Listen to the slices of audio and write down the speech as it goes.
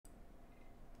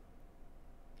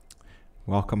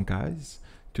Welcome guys.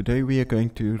 Today we are going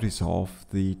to resolve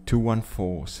the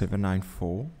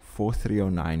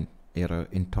 214-794-4309 error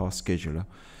in Task Scheduler.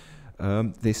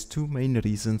 There's two main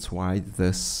reasons why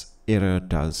this error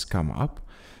does come up.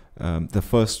 The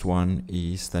first one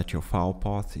is that your file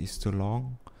path is too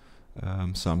long.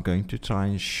 So I'm going to try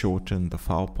and shorten the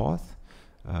file path.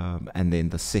 And then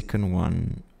the second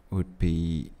one would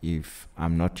be if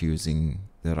I'm not using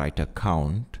the right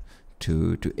account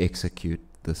to execute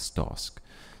this task.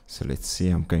 So let's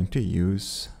see,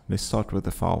 let's start with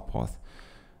the file path.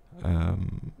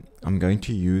 I'm going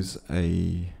to use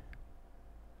a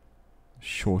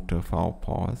shorter file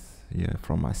path here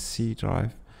from my C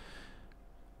drive.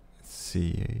 Let's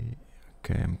see,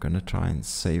 okay, I'm going to try and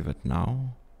save it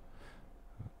now.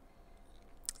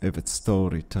 If it still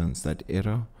returns that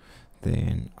error,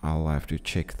 then I'll have to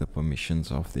check the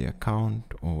permissions of the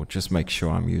account or just make sure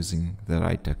I'm using the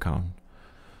right account.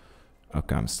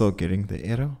 Okay, I'm still getting the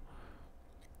error.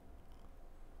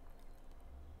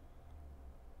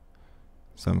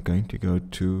 So I'm going to go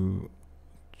to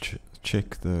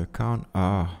check the account.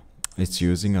 It's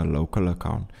using a local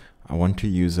account. I want to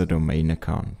use a domain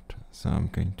account. So I'm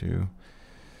going to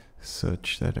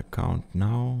search that account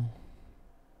now.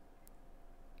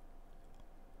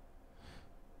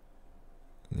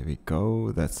 There we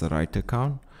go. That's the right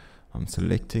account. I'm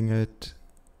selecting it.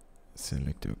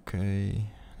 Select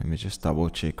OK. Let me just double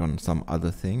check on some other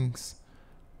things.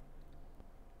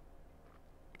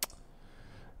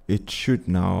 It should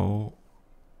now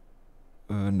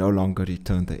no longer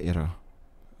return the error.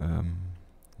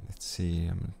 Let's see,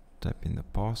 I'm going to type in the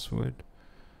password.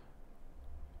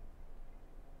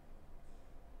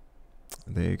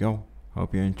 There you go.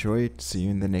 Hope you enjoyed. See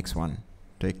you in the next one.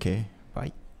 Take care.